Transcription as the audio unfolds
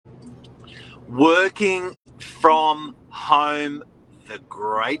Working from home, the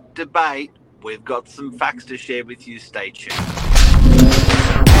great debate. We've got some facts to share with you. Stay tuned.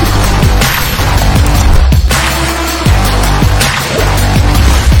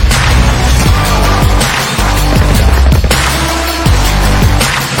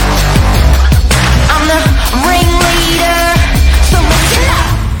 I'm the ringleader, so listen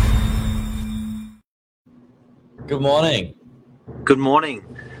up. Good morning. Good morning.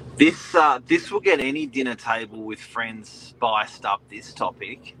 This will get any dinner table with friends spiced up, this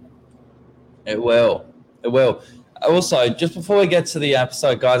topic. It will. Also, just before we get to the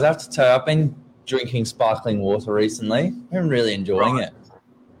episode, guys, I have to tell you, I've been drinking sparkling water recently. I've been really enjoying it.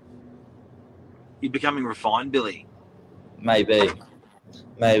 You're becoming refined, Billy. Maybe.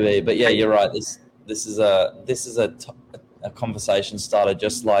 But yeah, you're right. This is a conversation starter,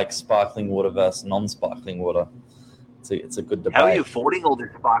 just like sparkling water versus non-sparkling water. It's a good debate. How are you affording all this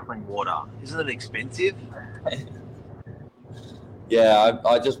sparkling water? Isn't it expensive? Yeah,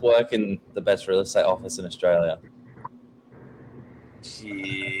 I just work in the best real estate office in Australia.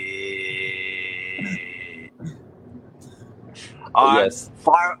 Yes.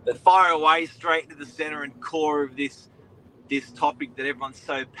 Fire away straight into the center and core of this topic that everyone's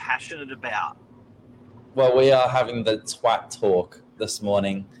so passionate about. Well, we are having the T.W.A.T talk this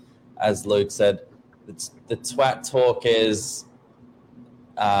morning, as Luke said. The T.W.A.T talk is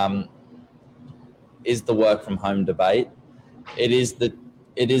the work from home debate. It is the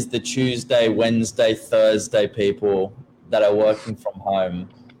Tuesday, Wednesday, Thursday people that are working from home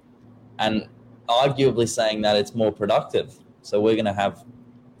and arguably saying that it's more productive. So we're going to have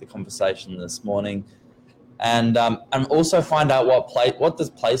the conversation this morning and also find out what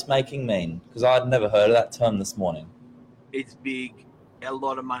does placemaking mean, because I'd never heard of that term this morning. It's big. A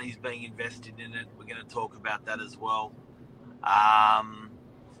lot of money's being invested in it. We're going to talk about that as well.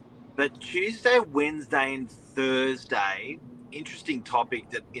 But Tuesday, Wednesday, and Thursday, interesting topic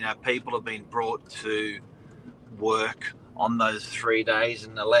that people have been brought to work on those 3 days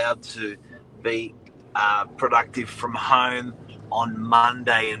and allowed to be productive from home on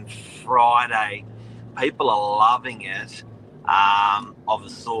Monday and Friday. People are loving it, of a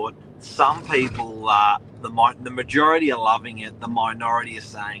sort. Some people, the majority are loving it. The minority are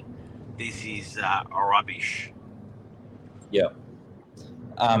saying this is rubbish. Yeah.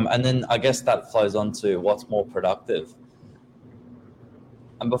 And then I guess that flows on to what's more productive.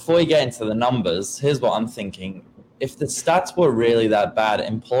 And before we get into the numbers, here's what I'm thinking. If the stats were really that bad,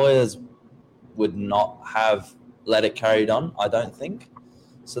 employers would not have let it carried on, I don't think.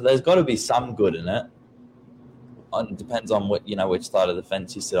 So there's got to be some good in it. It depends on which side of the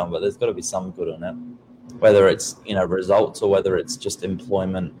fence you sit on, but there's got to be some good in it. Whether it's results or whether it's just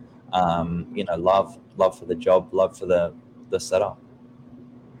employment, love for the job, love for the setup.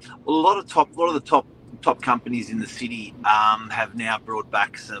 Well, a lot of the top companies in the city have now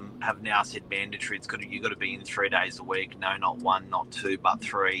said mandatory. You've got to be in 3 days a week. No, not one, not two, but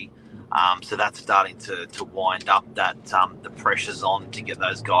three. So that's starting to wind up that the pressure's on to get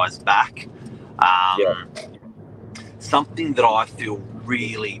those guys back. Something that I feel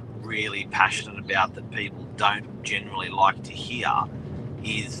really, really passionate about that people don't generally like to hear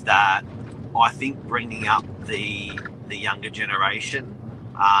is that I think bringing up the younger generation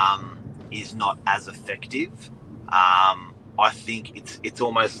is not as effective. I think it's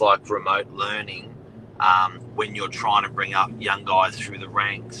almost like remote learning when you're trying to bring up young guys through the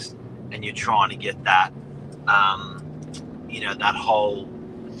ranks and you're trying to get that, that whole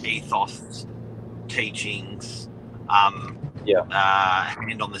ethos, teachings,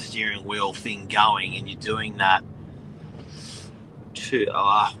 hand on the steering wheel thing going, and you're doing that two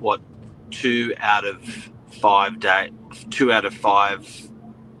out of 5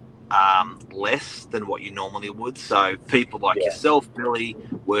 less than what you normally would. So people like yourself, Billy,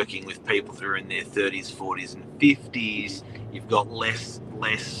 working with people that are in their 30s, 40s, and 50s, you've got less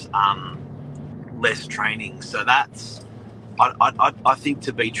training. So that's I think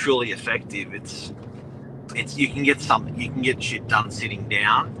to be truly effective, it's you can get shit done sitting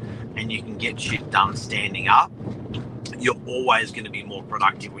down, and you can get shit done standing up. You're always going to be more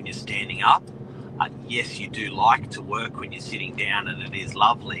productive when you're standing up. Yes, you do like to work when you're sitting down, and it is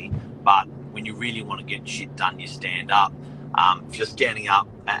lovely. But when you really want to get shit done, you stand up. If you're standing up,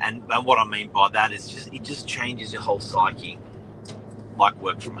 and what I mean by that is it just changes your whole psyche, like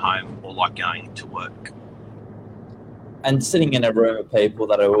work from home or like going to work. And sitting in a room of people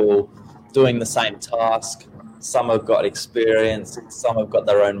that are all doing the same task. Some have got experience, some have got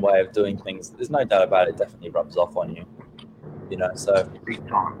their own way of doing things. There's no doubt about it. It definitely rubs off on you, so big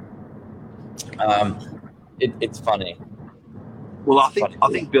time. It's funny. Well, It's funny. I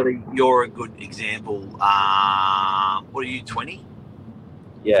think Billy, you're a good example. What are you, 20?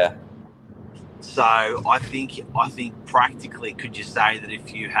 Yeah. So I think practically, could you say that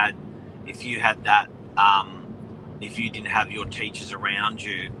if you had that, if you didn't have your teachers around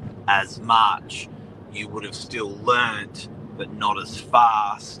you as much, you would have still learnt, but not as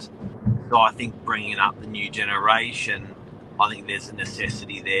fast. So I think bringing up the new generation, I think there's a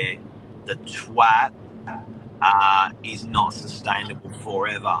necessity there. The twat is not sustainable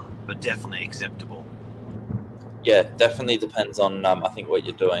forever, but definitely acceptable. Yeah, definitely depends on I think what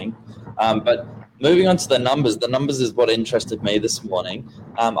you're doing. But moving on to the numbers is what interested me this morning.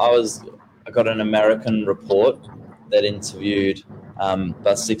 I got an American report that interviewed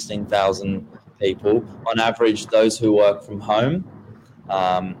about 16,000 people. On average, those who work from home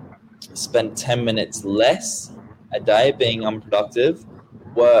spend 10 minutes less a day being unproductive,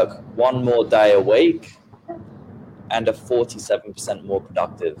 work one more day a week, and are 47% more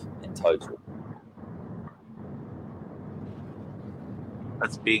productive in total.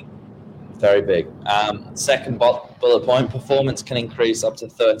 That's big. Very big. Second bullet point, performance can increase up to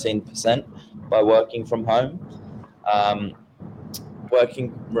 13% by working from home.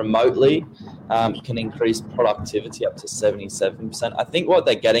 Working remotely can increase productivity up to 77%. I think what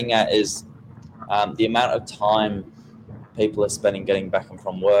they're getting at is the amount of time people are spending getting back and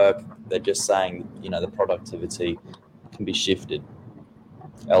from work. They're just saying, the productivity can be shifted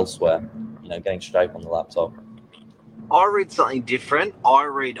elsewhere, getting straight on the laptop. I read something different. I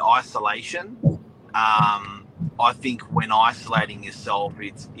read isolation. I think when isolating yourself,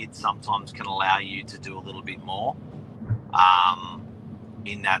 it sometimes can allow you to do a little bit more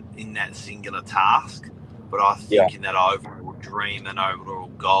in that singular task. But I think in that overall dream, an overall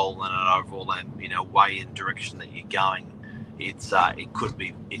goal, and an overall way and direction that you're going, it could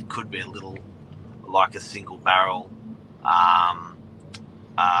be a little like a single barrel.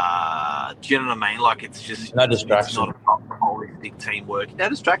 Do you know what I mean? Like it's just no distraction. It's not a holistic teamwork. No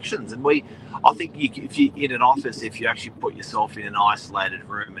distractions. And I think if you in an office, if you actually put yourself in an isolated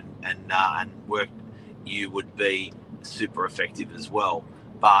room and work, you would be super effective as well.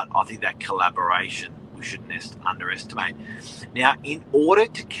 But I think that collaboration we shouldn't underestimate. Now, in order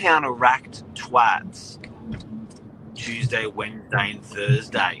to counteract twats, Tuesday, Wednesday, and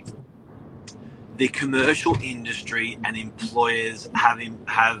Thursday, the commercial industry and employers have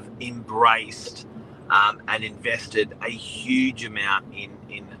embraced and invested a huge amount in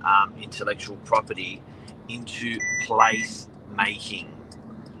intellectual property into place making.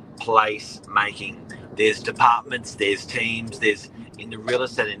 There's departments, there's teams, in the real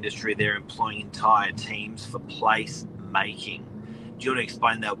estate industry, they're employing entire teams for place making. Do you want to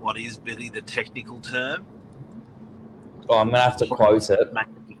explain that? What is, Billy, the technical term? Oh, I'm going to have to quote it.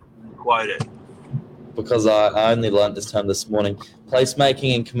 Quote it. Because I only learned this term this morning.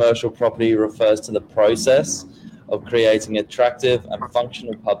 Placemaking in commercial property refers to the process of creating attractive and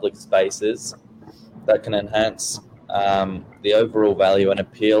functional public spaces that can enhance the overall value and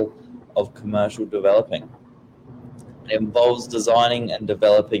appeal of commercial developing. It involves designing and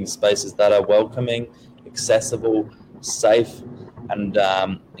developing spaces that are welcoming, accessible, safe, and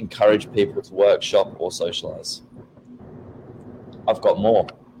encourage people to workshop or socialize. I've got more.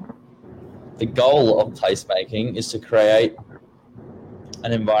 The goal of placemaking is to create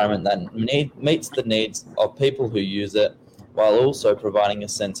an environment that meets the needs of people who use it, while also providing a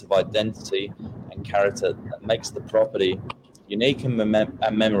sense of identity and character that makes the property unique and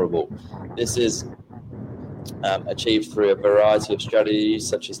memorable. This is achieved through a variety of strategies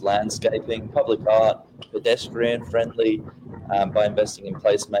such as landscaping, public art, pedestrian friendly, by investing in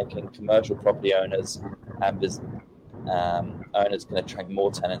placemaking. Commercial property owners and business owners can attract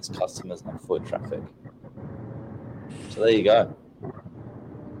more tenants, customers, and foot traffic. So there you go.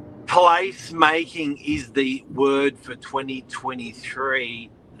 Placemaking is the word for 2023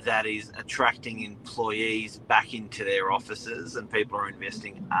 that is attracting employees back into their offices, and people are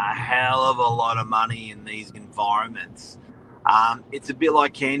investing a hell of a lot of money in these environments. It's a bit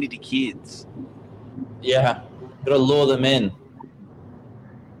like candy to kids. Yeah, got to lure them in.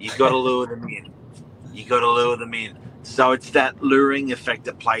 You've got to lure them in. So it's that luring effect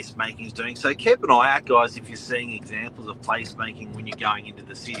that placemaking is doing. So keep an eye out, guys, if you're seeing examples of placemaking when you're going into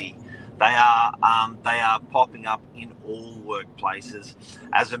the city. They are popping up in all workplaces.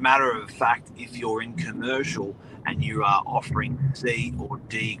 As a matter of fact, if you're in commercial and you are offering C or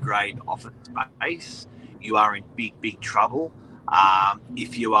D grade office space, you are in big trouble.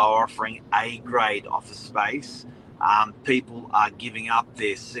 If you are offering A grade office space, people are giving up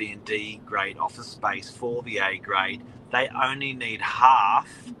their C and D grade office space for the A grade. They only need half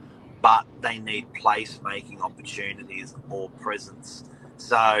but they need place-making opportunities or presence.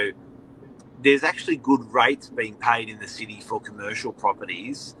 So there's actually good rates being paid in the city for commercial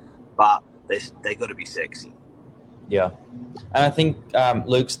properties, but they got to be sexy. Yeah. And I think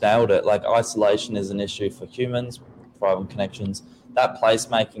Luke's nailed it. Like, isolation is an issue for humans, private connections. That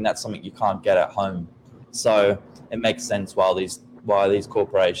placemaking, that's something you can't get at home. So it makes sense why these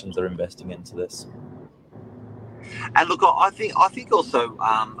corporations are investing into this. And look, I think also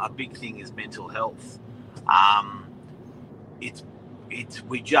a big thing is mental health.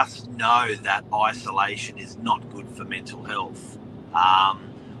 We just know that isolation is not good for mental health.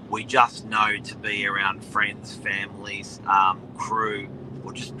 We just know to be around friends, families, crew,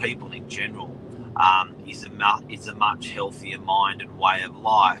 or just people in general is a much healthier mind and way of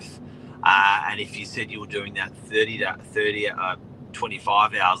life. And if you said you were doing that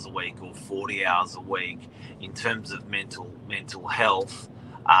 25 hours a week or 40 hours a week in terms of mental health,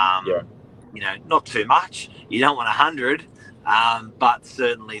 not too much. You don't want 100. But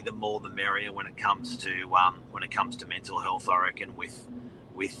certainly the more the merrier when it comes to mental health, I reckon, with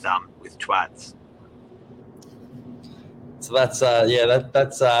twats. So that's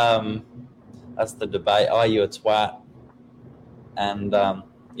that's the debate. Are you a twat? And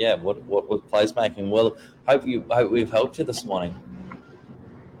what was placemaking? Well, hope we've helped you this morning.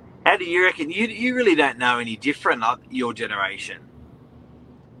 How do you reckon? You really don't know any different, your generation?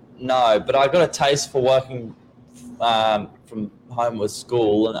 No, but I got a taste for working from home with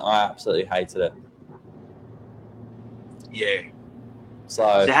school, and I absolutely hated it. Yeah. So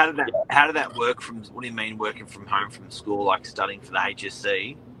how did that work? What do you mean working from home from school, like studying for the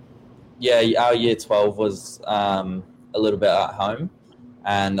HSC? Yeah, our year 12 was a little bit at home,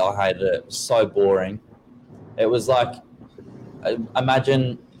 and I hated it. It was so boring. It was like,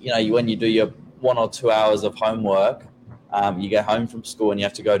 imagine, when you do your 1 or 2 hours of homework, you get home from school and you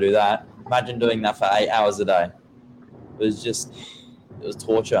have to go do that. Imagine doing that for 8 hours a day. It was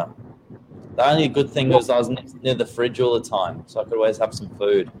torture. The only good thing was I was near the fridge all the time, so I could always have some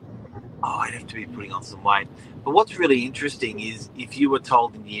food. Oh, I'd have to be putting on some weight. But what's really interesting is if you were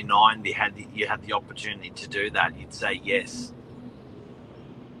told in year 9 you had the opportunity to do that, you'd say yes.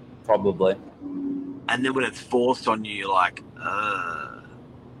 Probably. And then when it's forced on you, you're like,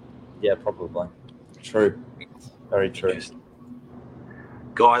 Yeah, probably. True. Very true.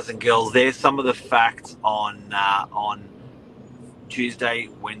 Guys and girls, there's some of the facts on Tuesday,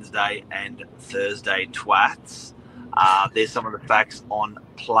 Wednesday, and Thursday twats. There's some of the facts on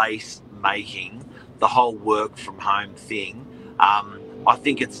place making, the whole work from home thing. I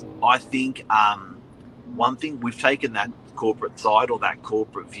think one thing we've taken that corporate side or that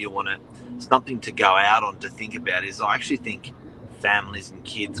corporate view on it. Something to go out on to think about is I actually think families and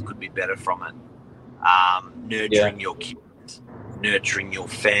kids could be better from it. Nurturing your kids, nurturing your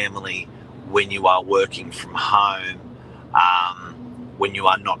family when you are working from home, when you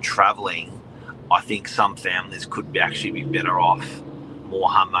are not travelling. I think some families could actually be better off, more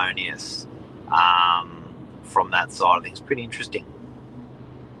harmonious from that side of things. Pretty interesting.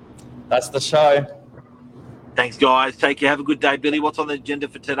 That's the show. Thanks, guys. Take care. Have a good day. Billy, what's on the agenda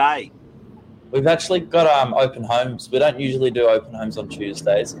for today? We've actually got open homes. We don't usually do open homes on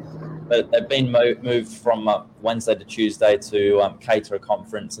Tuesdays, but they've been moved from Wednesday to Tuesday to cater a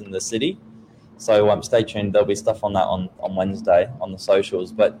conference in the city. So stay tuned. There'll be stuff on that on Wednesday on the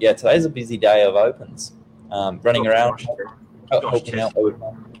socials. But yeah, today's a busy day of opens. Running around, helping out.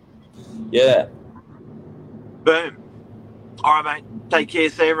 Yeah. Boom. All right, mate. Take care.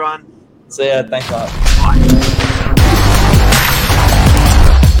 See you, everyone. See ya. Thanks, mate. Bye.